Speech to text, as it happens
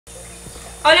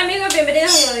Hola amigos,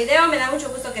 bienvenidos a un nuevo video. Me da mucho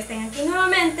gusto que estén aquí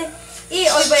nuevamente. Y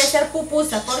hoy voy a hacer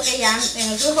pupusas porque ya en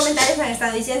algunos comentarios me han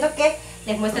estado diciendo que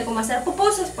les muestre cómo hacer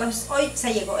pupusas. Pues hoy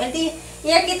se llegó el día.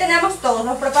 Y aquí tenemos todos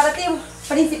los preparativos.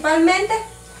 Principalmente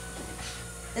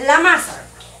la masa.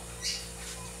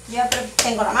 Ya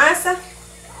tengo la masa.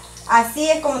 Así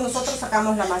es como nosotros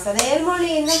sacamos la masa del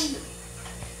molino,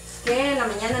 que en la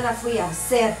mañana la fui a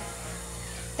hacer.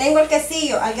 Tengo el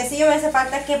quesillo. Al quesillo me hace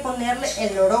falta que ponerle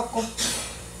el loroco.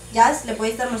 Ya les voy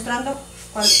a estar mostrando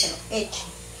cuando se lo eche.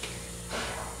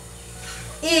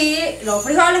 Y los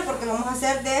frijoles, porque vamos a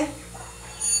hacer de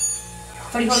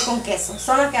frijol con queso.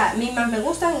 Son las que a mí más me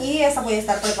gustan y esa voy a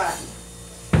estar preparando.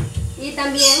 Y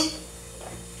también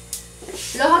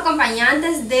los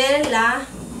acompañantes de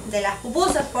las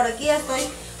pupusas. Por aquí estoy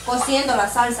cociendo la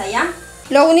salsa ya.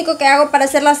 Lo único que hago para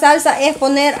hacer la salsa es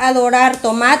poner a dorar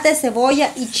tomate,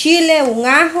 cebolla y chile, un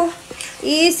ajo.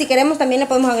 Y si queremos también le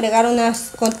podemos agregar unas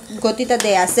gotitas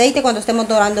de aceite cuando estemos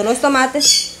dorando los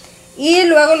tomates. Y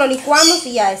luego lo licuamos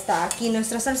y ya está aquí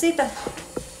nuestra salsita.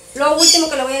 Lo último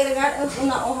que le voy a agregar es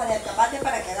una hoja de alcaparra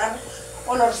para que agarre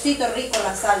olorcito rico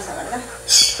la salsa, ¿verdad?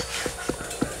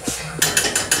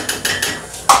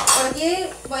 Por aquí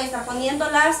voy a estar poniendo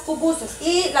las pupusas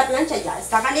y la plancha ya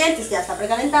está caliente, ya está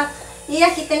precalentada. Y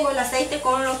aquí tengo el aceite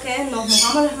con lo que nos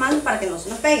mojamos las manos para que no se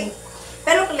nos peguen.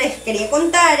 Pero lo que les quería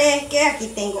contar es que aquí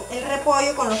tengo el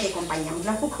repollo con lo que acompañamos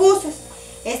las pupusas.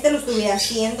 Este lo estuve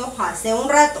haciendo hace un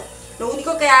rato. Lo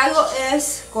único que hago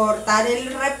es cortar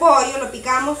el repollo, lo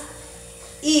picamos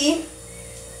y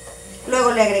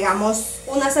luego le agregamos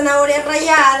una zanahoria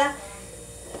rallada,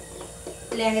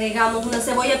 le agregamos una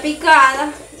cebolla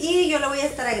picada y yo le voy a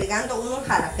estar agregando unos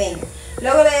jalapeños.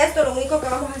 Luego de esto lo único que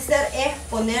vamos a hacer es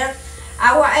poner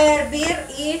agua a hervir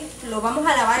y lo vamos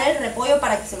a lavar el repollo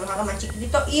para que se nos haga más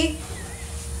chiquitito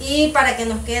y para que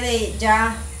nos quede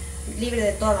ya libre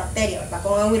de toda bacteria, ¿verdad?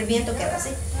 Con agua hirviendo queda así.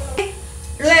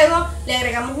 Luego le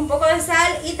agregamos un poco de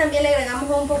sal y también le agregamos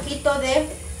un poquito de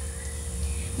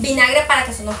vinagre para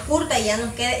que se nos curta y ya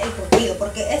nos quede el curtido,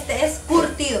 porque este es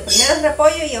curtido. Primero es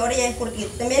repollo y ahora ya es curtido.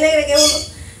 También le agregué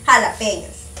unos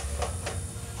jalapeños.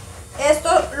 Esto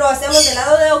lo hacemos del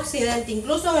lado de occidente,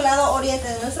 incluso en el lado oriente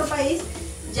de nuestro país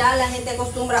ya la gente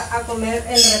acostumbra a comer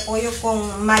el repollo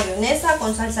con mayonesa,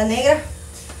 con salsa negra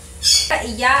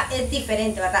y ya es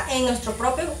diferente, ¿verdad? En nuestro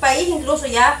propio país incluso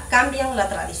ya cambian la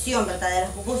tradición, ¿verdad? De las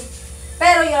pupusas,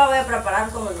 pero yo la voy a preparar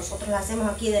como nosotros la hacemos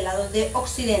aquí del lado de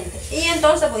occidente. Y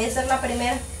entonces voy a hacer la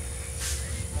primera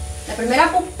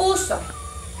pupusa.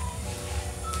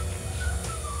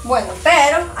 Bueno,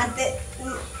 pero antes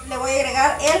le voy a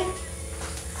agregar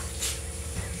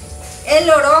el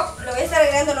loroco, le voy a estar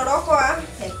agregando el loroco a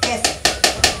el queso.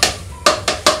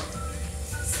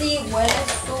 Sí, huele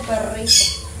súper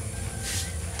rico.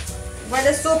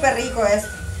 Huele súper rico esto.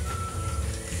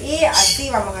 Y así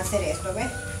vamos a hacer esto, ¿ves?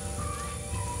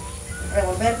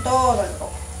 Revolver todo el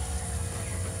rojo.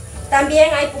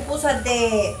 También hay pupusas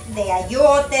de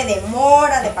ayote, de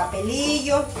mora, de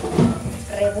papelillo,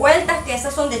 revueltas, que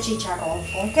esas son de chicharrón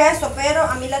con queso, pero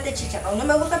a mí las de chicharrón no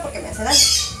me gustan porque me hace daño.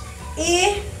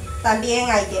 Y también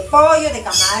hay de pollo, de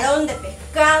camarón, de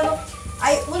pescado.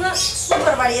 Hay una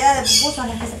super variedad de pupusas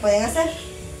las que se pueden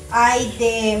hacer. Hay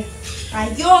de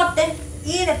ayote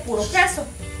y de puro queso.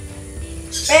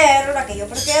 Pero la que yo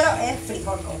prefiero es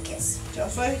frijol con queso. Yo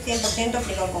soy 100%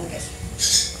 frijol con queso.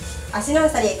 Así nos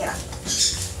estaría quedando.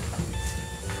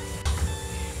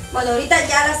 Bueno, ahorita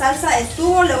ya la salsa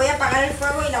estuvo. Le voy a apagar el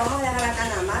fuego y la vamos a dejar acá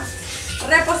nada más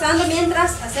reposando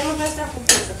mientras hacemos nuestras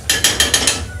pupusas.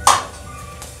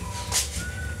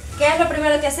 ¿Qué es lo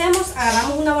primero que hacemos?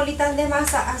 Agarramos una bolita de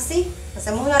masa así,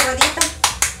 hacemos una ruedita,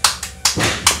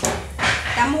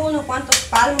 damos unos cuantos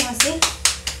palmos así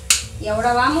y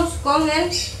ahora vamos con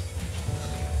el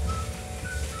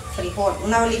frijol,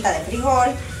 una bolita de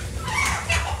frijol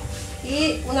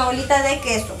y una bolita de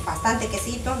queso, bastante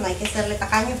quesito, no hay que hacerle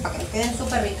tacaños para que nos queden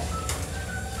súper ricas.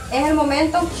 Es el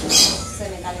momento, se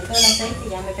me calentó el aceite y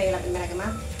ya me pegué la primera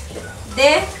quemada,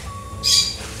 de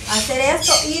hacer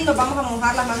esto y nos vamos a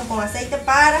mojar las manos con aceite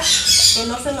para que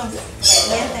no se nos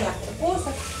revienten las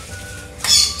pupusas.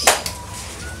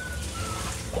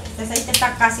 Este aceite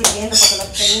está casi hirviendo porque lo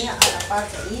tenía a la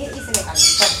parte y se me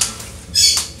calentó.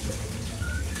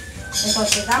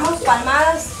 Entonces damos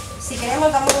palmadas, si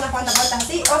queremos damos unas cuantas vueltas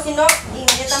así o si no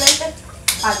inmediatamente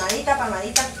palmadita,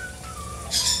 palmadita.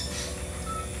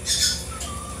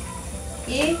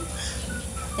 Y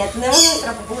ya tenemos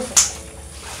nuestra pupusa.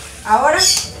 Ahora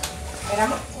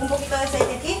agregamos un poquito de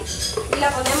aceite aquí y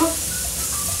la ponemos.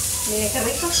 Miren qué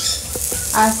rico.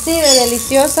 Así de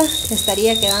deliciosa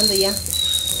estaría quedando ya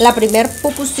la primer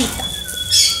pupusita.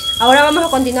 Ahora vamos a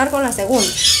continuar con la segunda.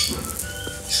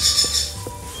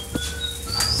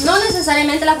 No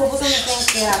necesariamente las pupusas no tienen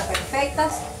que quedar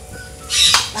perfectas.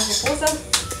 Las pupusas,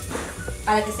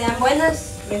 para que sean buenas,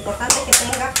 lo importante es que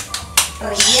tenga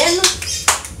relleno.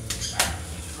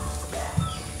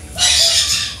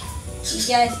 Y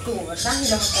ya estuvo, ¿verdad? Y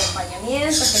los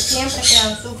acompañamientos que siempre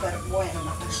quedan súper buenos,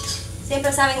 ¿verdad?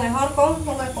 Siempre saben mejor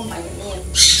con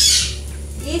acompañamiento.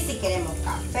 Y si queremos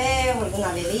café o alguna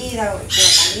bebida, o alguna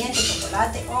caliente,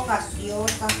 chocolate o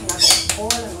gaseosa, una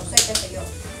Coca-Cola, no sé qué sé yo,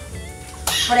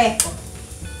 fresco.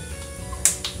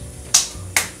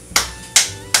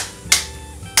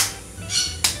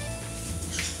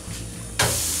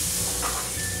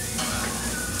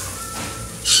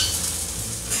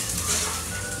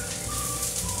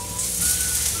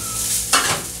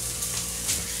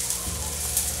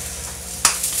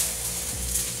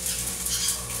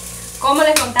 Como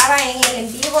les contaba en el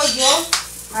en vivo, yo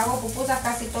hago pupusas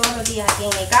casi todos los días aquí en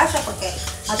mi casa porque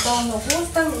a todos nos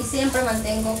gustan y siempre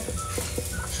mantengo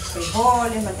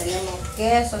frijoles, mantenemos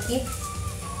queso aquí.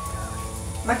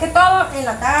 Más que todo en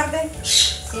la tarde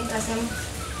siempre hacemos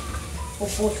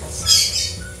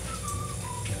pupusas.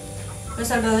 Los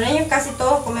salvadoreños casi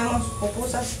todos comemos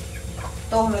pupusas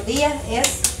todos los días, es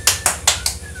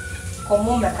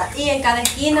común, ¿verdad? Y en cada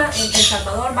esquina en El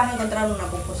Salvador vas a encontrar una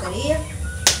pupusería.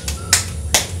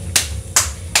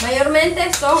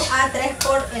 Mayormente son a 3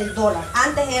 por el dólar.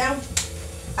 Antes eran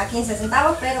a 15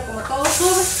 centavos, pero como todo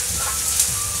sube,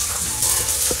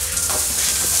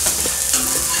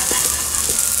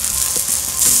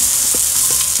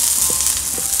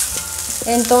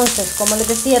 entonces, como les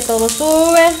decía, todo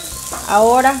sube.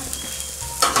 Ahora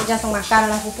ya son más caras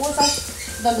las pupusas.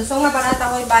 Donde son más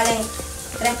baratas hoy valen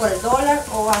 3 por el dólar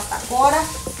o hasta cora.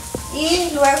 Y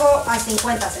luego a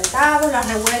 50 centavos, las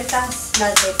revueltas,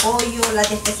 las de pollo, las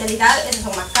de especialidad, esas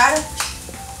son más caras.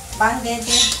 Van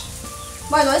desde,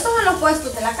 bueno, estos son los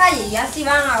puestos de la calle. Ya si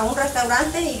van a un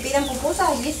restaurante y piden pupusas,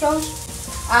 allí son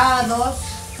a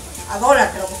dólar,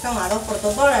 creo que son a 2 por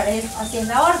 2 dólares, así es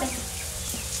la orden.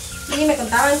 Y me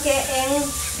contaban que en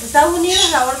Estados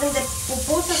Unidos la orden de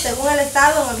pupusas, según el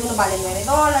estado, en algunos vale 9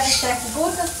 dólares, 3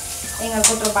 pupusas, en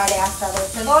otros vale hasta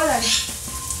 12 dólares.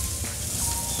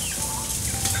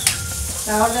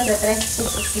 La orden de 3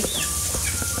 pupusitas.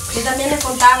 Yo también les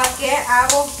contaba que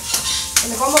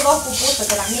me como 2 pupusas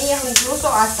de las mías, o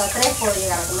incluso hasta 3 puedo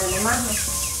llegar a comerme más, ¿no?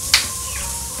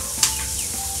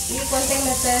 Y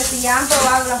cuéntenme ustedes si ya han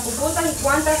probado las pupusas y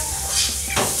cuántas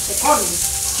se comen.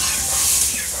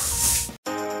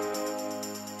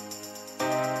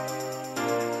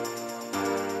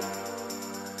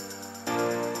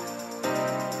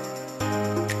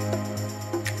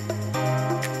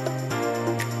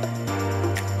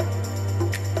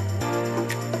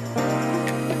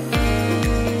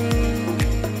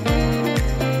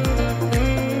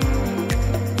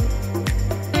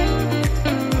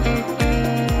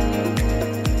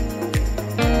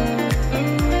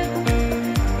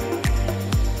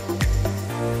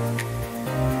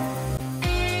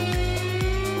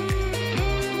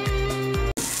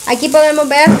 Aquí podemos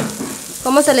ver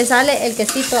cómo se le sale el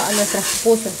quesito a nuestras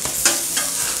pupusas.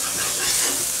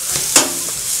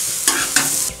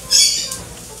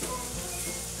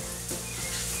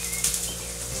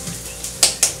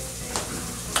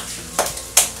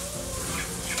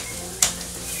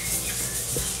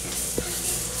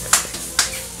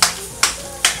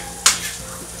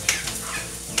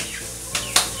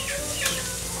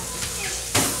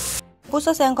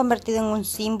 Pupusas se han convertido en un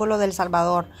símbolo del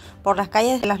Salvador. Por las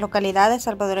calles de las localidades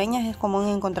salvadoreñas es común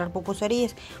encontrar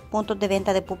pupuserías, puntos de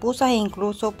venta de pupusas e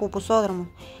incluso pupusódromos,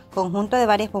 conjunto de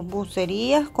varias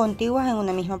pupuserías contiguas en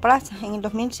una misma plaza. En el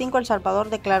 2005 El Salvador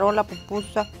declaró la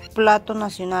pupusa plato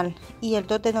nacional y el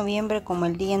 2 de noviembre como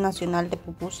el Día Nacional de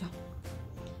Pupusa.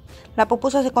 La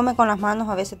pupusa se come con las manos,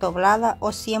 a veces doblada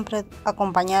o siempre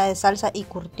acompañada de salsa y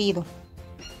curtido.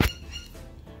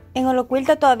 En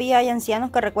Olocuilta todavía hay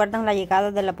ancianos que recuerdan la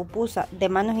llegada de la pupusa de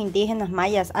manos indígenas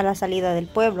mayas a la salida del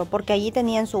pueblo, porque allí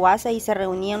tenían su base y se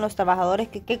reunían los trabajadores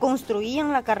que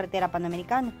construían la carretera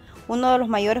panamericana, uno de los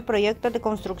mayores proyectos de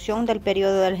construcción del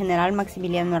periodo del general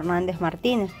Maximiliano Hernández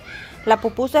Martínez. La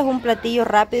pupusa es un platillo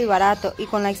rápido y barato, y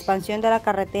con la expansión de la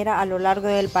carretera a lo largo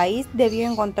del país debió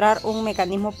encontrar un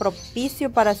mecanismo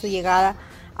propicio para su llegada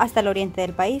hasta el oriente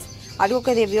del país, algo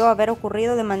que debió haber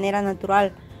ocurrido de manera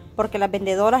natural, porque las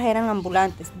vendedoras eran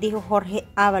ambulantes, dijo Jorge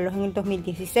Ábalos en el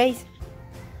 2016.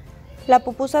 La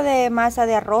pupusa de masa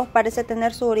de arroz parece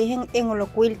tener su origen en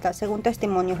Olocuilta, según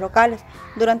testimonios locales,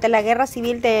 durante la Guerra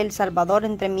Civil de El Salvador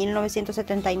entre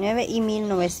 1979 y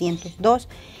 1902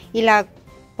 y la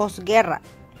posguerra.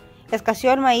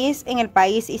 Escaseó el maíz en el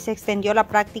país y se extendió la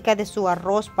práctica de su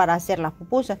arroz para hacer las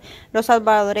pupusas. Los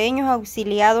salvadoreños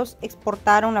auxiliados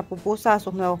exportaron la pupusa a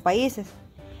sus nuevos países,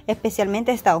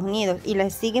 especialmente a Estados Unidos, y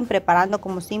las siguen preparando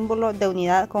como símbolo de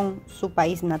unidad con su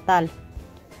país natal.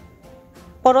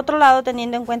 Por otro lado,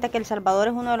 teniendo en cuenta que El Salvador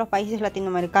es uno de los países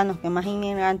latinoamericanos que más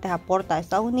inmigrantes aporta a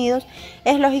Estados Unidos,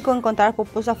 es lógico encontrar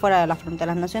pupusas fuera de las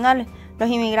fronteras nacionales. Los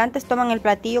inmigrantes toman el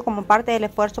platillo como parte del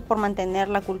esfuerzo por mantener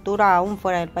la cultura aún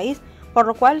fuera del país, por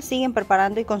lo cual siguen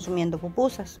preparando y consumiendo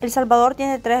pupusas. El Salvador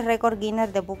tiene 3 récords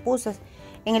Guinness de pupusas.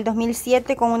 En el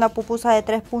 2007 con una pupusa de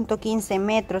 3.15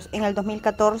 metros, en el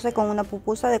 2014 con una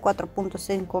pupusa de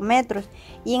 4.5 metros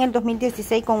y en el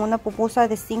 2016 con una pupusa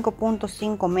de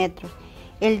 5.5 metros.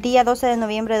 El día 12 de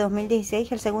noviembre de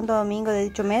 2016, el segundo domingo de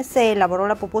dicho mes, se elaboró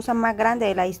la pupusa más grande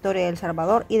de la historia de El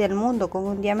Salvador y del mundo, con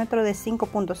un diámetro de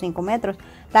 5.5 metros.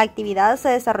 La actividad se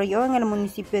desarrolló en el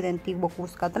municipio de Antiguo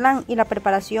Cuscatlán y la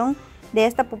preparación de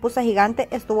esta pupusa gigante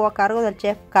estuvo a cargo del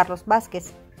chef Carlos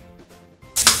Vázquez.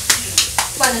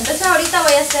 Bueno, entonces ahorita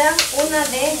voy a hacer una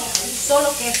de solo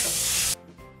queso.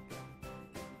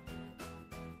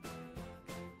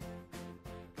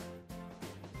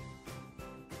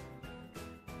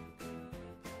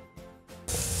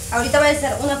 Ahorita voy a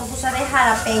hacer una pupusa de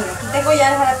jalapeño. Aquí tengo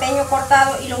ya el jalapeño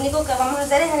cortado y lo único que vamos a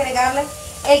hacer es agregarle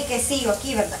el quesillo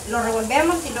aquí, ¿verdad? Lo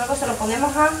revolvemos y luego se lo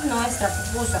ponemos a nuestra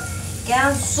pupusa.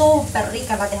 Quedan súper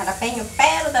ricas las de jalapeño,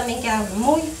 pero también quedan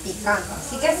muy picantes.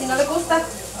 Así que si no les gusta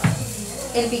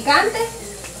el picante,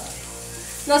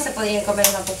 no se podrían comer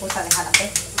una pupusa de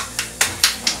jalapeño.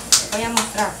 Les voy a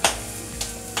mostrar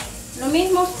lo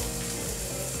mismo,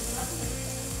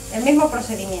 el mismo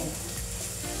procedimiento.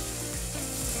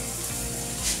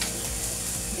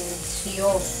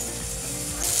 Delicioso.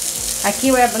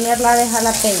 Aquí voy a poner la de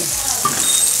jalapeño.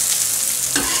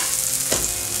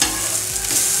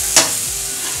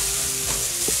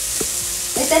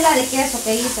 Esta es la de queso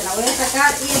que hice, la voy a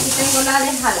sacar, y aquí tengo la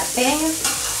de jalapeño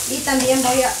y también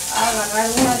voy a agarrar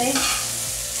una de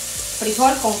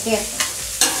frijol con queso.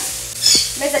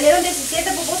 Me salieron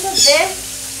 17 pupusas de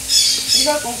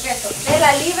frijol con queso, de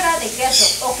la libra de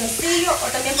queso o quesillo, o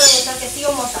también pueden usar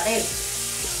quesillo mozzarella.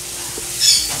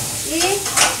 Y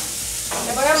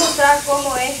les voy a mostrar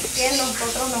cómo es que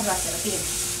nosotros nos la servimos.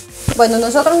 Bueno,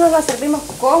 nosotros nos la servimos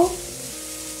con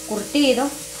curtido.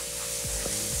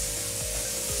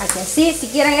 Aquí así, si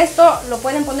quieren esto lo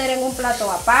pueden poner en un plato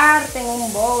aparte, en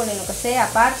un bowl, en lo que sea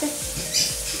aparte.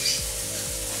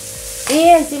 Y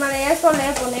encima de eso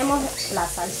le ponemos la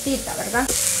salsita, ¿verdad?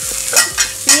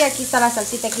 Y aquí está la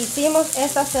salsita que hicimos.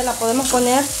 Esta se la podemos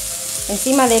poner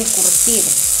encima del curtido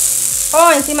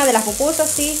o encima de las pupusas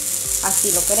si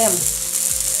así lo queremos.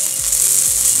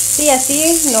 Si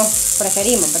así nos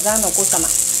preferimos, ¿verdad? Nos gusta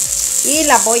más. Y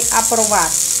la voy a probar.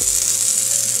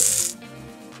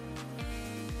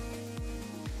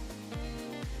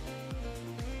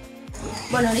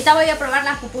 Bueno, ahorita voy a probar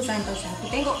las pupusas entonces. Aquí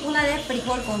tengo una de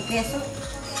frijol con queso.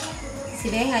 Si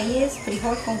ven, ahí es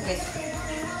frijol con queso.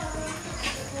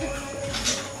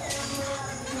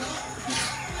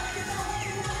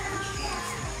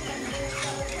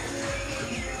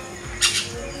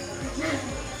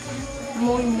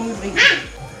 Muy, muy rico.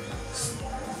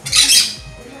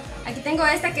 Aquí tengo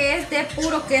esta que es de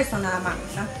puro queso nada más,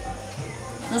 ¿verdad?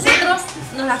 Nosotros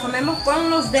nos la comemos con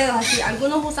los dedos así.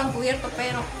 Algunos usan cubierto,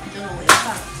 pero yo no voy a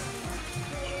usar.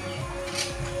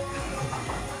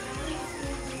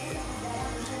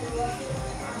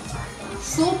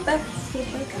 Súper,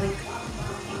 súper rico.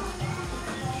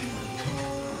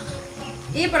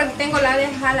 Y por aquí tengo la de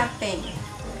jalapeño.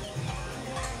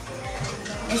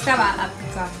 Esta va a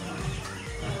picar.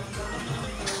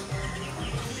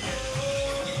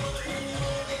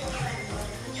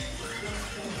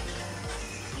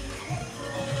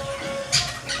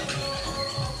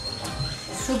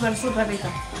 Súper, súper rica.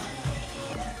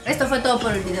 Esto fue todo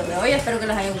por el video de hoy. Espero que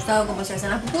les haya gustado cómo se hacen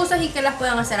las pupusas y que las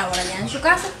puedan hacer ahora ya en su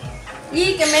casa.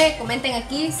 Y que me comenten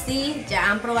aquí si ya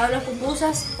han probado las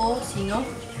pupusas o si no,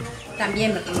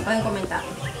 también me pueden comentar.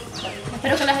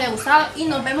 Espero que les haya gustado y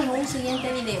nos vemos en un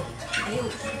siguiente video.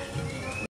 Adiós.